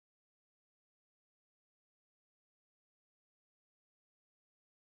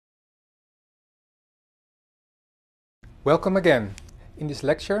Welcome again. In this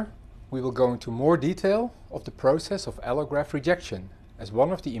lecture, we will go into more detail of the process of allograft rejection as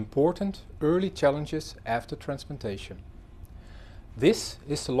one of the important early challenges after transplantation. This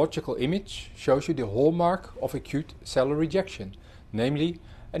histological image shows you the hallmark of acute cellular rejection, namely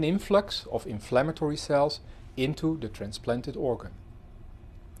an influx of inflammatory cells into the transplanted organ.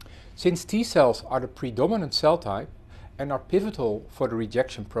 Since T cells are the predominant cell type and are pivotal for the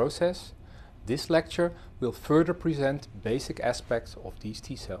rejection process, this lecture will further present basic aspects of these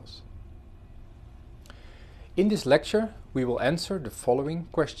T cells. In this lecture, we will answer the following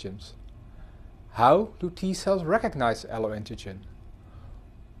questions. How do T cells recognize alloantigen?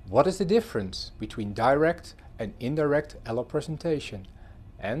 What is the difference between direct and indirect allopresentation?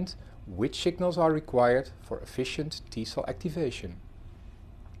 And which signals are required for efficient T cell activation?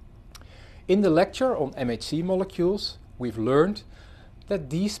 In the lecture on MHC molecules, we've learned that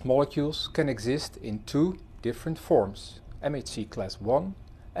these molecules can exist in two different forms, MHC class 1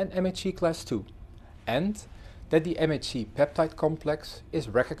 and MHC class 2, and that the MHC peptide complex is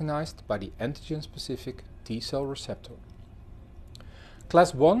recognized by the antigen-specific T cell receptor.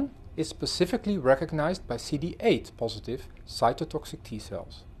 Class 1 is specifically recognized by CD8 positive cytotoxic T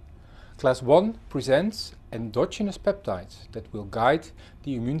cells. Class 1 presents endogenous peptides that will guide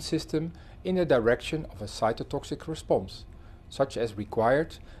the immune system in the direction of a cytotoxic response, such as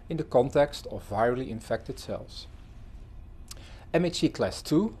required in the context of virally infected cells. MHC class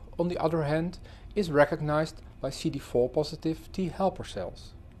 2, on the other hand, is recognized by CD4 positive T helper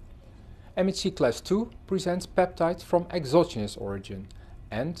cells. MHC class 2 presents peptides from exogenous origin,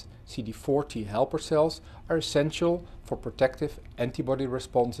 and CD4 T helper cells are essential for protective antibody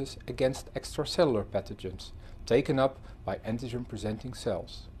responses against extracellular pathogens taken up by antigen-presenting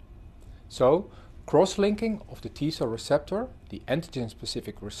cells. So, cross-linking of the T cell receptor, the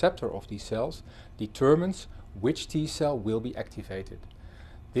antigen-specific receptor of these cells, determines which T cell will be activated.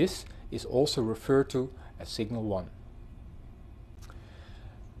 This is also referred to as signal 1.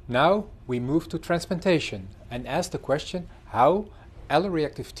 Now we move to transplantation and ask the question how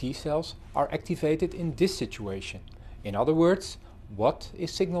alloreactive T cells are activated in this situation. In other words, what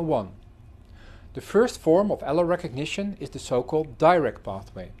is signal 1? The first form of allorecognition is the so-called direct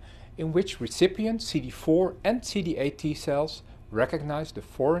pathway, in which recipient CD4 and CD8 T cells recognize the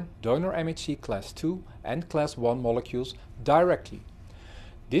foreign donor MHC class 2 and class 1 molecules directly.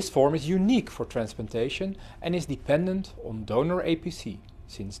 This form is unique for transplantation and is dependent on donor APC,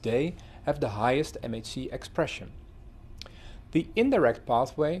 since they have the highest MHC expression. The indirect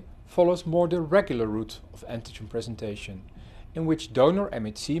pathway follows more the regular route of antigen presentation, in which donor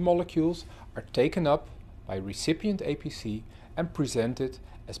MHC molecules are taken up by recipient APC and presented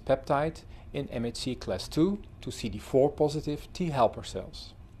as peptide in MHC class 2 to CD4 positive T helper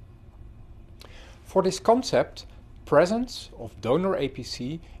cells. For this concept, presence of donor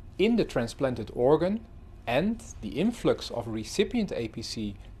APC in the transplanted organ and the influx of recipient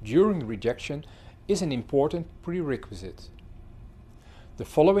APC during rejection is an important prerequisite. The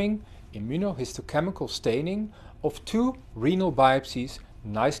following immunohistochemical staining of two renal biopsies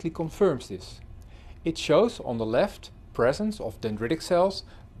nicely confirms this. It shows on the left presence of dendritic cells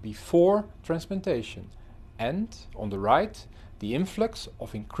before transplantation, and on the right the influx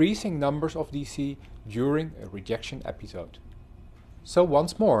of increasing numbers of DC during a rejection episode. So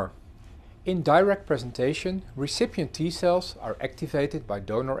once more, in direct presentation, recipient T cells are activated by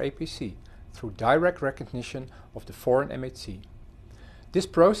donor APC through direct recognition of the foreign MHC. This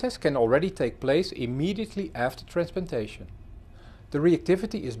process can already take place immediately after transplantation. The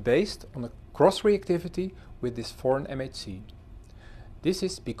reactivity is based on a cross-reactivity with this foreign MHC. This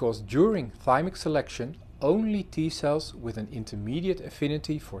is because during thymic selection, only T cells with an intermediate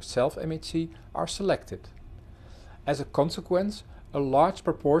affinity for self-MHC are selected. As a consequence, a large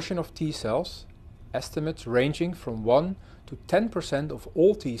proportion of T cells, estimates ranging from 1 to 10% of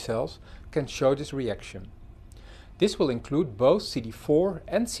all T cells, can show this reaction. This will include both CD4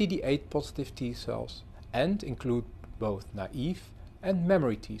 and CD8 positive T cells and include both naive and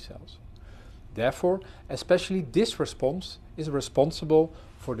memory T cells. Therefore, especially this response is responsible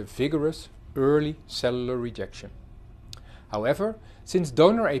for the vigorous early cellular rejection. However, since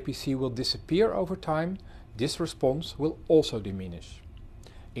donor APC will disappear over time, this response will also diminish.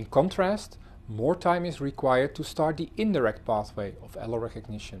 In contrast, more time is required to start the indirect pathway of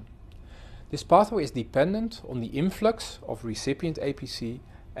allorecognition. This pathway is dependent on the influx of recipient APC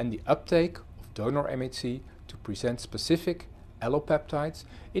and the uptake of donor MHC to present specific allopeptides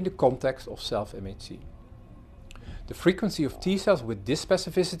in the context of self-MHC. The frequency of T cells with this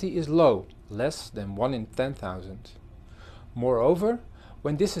specificity is low, less than 1 in 10,000. Moreover,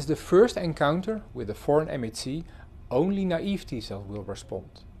 when this is the first encounter with a foreign MHC, only naive T cells will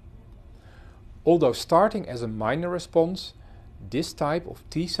respond. Although starting as a minor response, this type of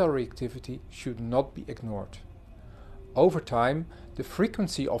T cell reactivity should not be ignored. Over time, the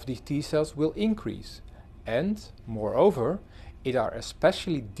frequency of these T cells will increase, and, moreover, it are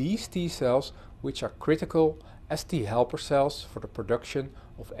especially these T cells which are critical as T helper cells for the production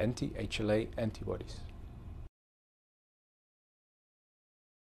of anti-HLA antibodies.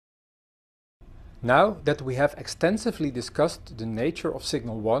 Now that we have extensively discussed the nature of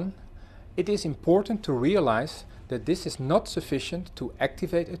signal 1, it is important to realize that this is not sufficient to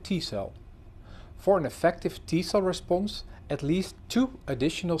activate a T cell. For an effective T cell response, at least 2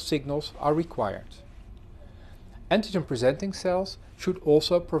 additional signals are required. Antigen-presenting cells should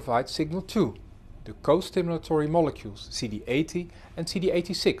also provide signal 2, the co-stimulatory molecules CD80 and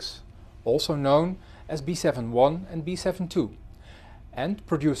CD86, also known as B7-1 and B7-2, and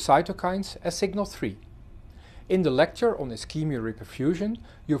produce cytokines as signal 3. In the lecture on ischemia reperfusion,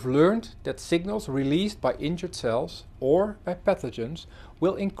 you've learned that signals released by injured cells or by pathogens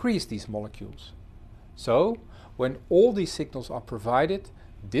will increase these molecules. So, when all these signals are provided,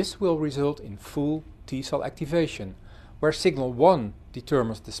 this will result in full T cell activation, where signal 1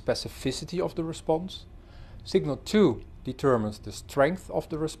 determines the specificity of the response, signal 2 determines the strength of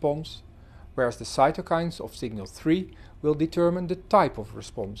the response, whereas the cytokines of signal 3 will determine the type of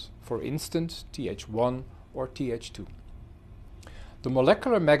response, for instance Th1 or Th2. The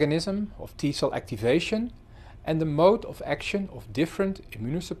molecular mechanism of T cell activation and the mode of action of different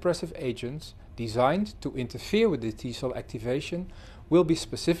immunosuppressive agents designed to interfere with the T cell activation will be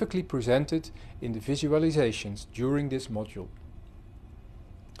specifically presented in the visualizations during this module.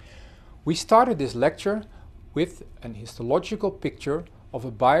 We started this lecture with an histological picture of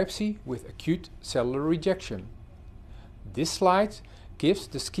a biopsy with acute cellular rejection. This slide gives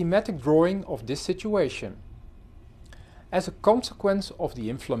the schematic drawing of this situation. As a consequence of the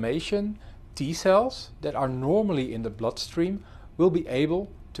inflammation, T cells that are normally in the bloodstream will be able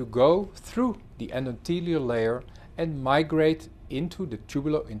to go through the endothelial layer and migrate into the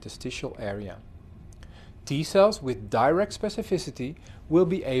tubulointerstitial area. T cells with direct specificity will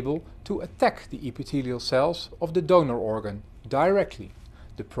be able to attack the epithelial cells of the donor organ directly,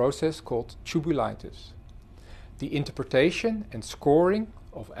 the process called tubulitis. The interpretation and scoring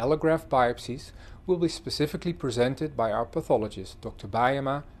of allograft biopsies will be specifically presented by our pathologist, Dr.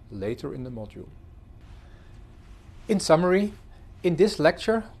 Bayema, later in the module. In summary, in this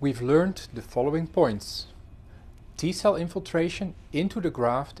lecture we've learned the following points. T cell infiltration into the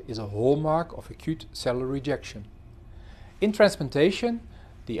graft is a hallmark of acute cellular rejection. In transplantation,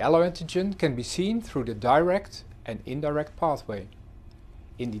 the alloantigen can be seen through the direct and indirect pathway.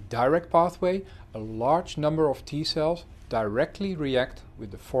 In the direct pathway, a large number of T cells directly react with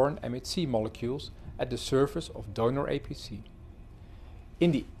the foreign MHC molecules at the surface of donor APC.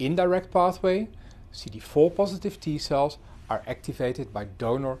 In the indirect pathway, CD4 positive T cells are activated by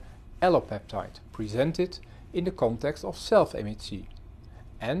donor allopeptide presented in the context of self-MHC.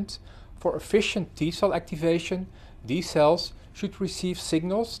 And for efficient T cell activation, these cells should receive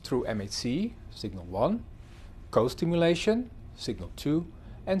signals through MHC, signal 1, co-stimulation, signal 2,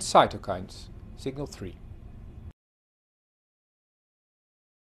 and cytokines, signal 3.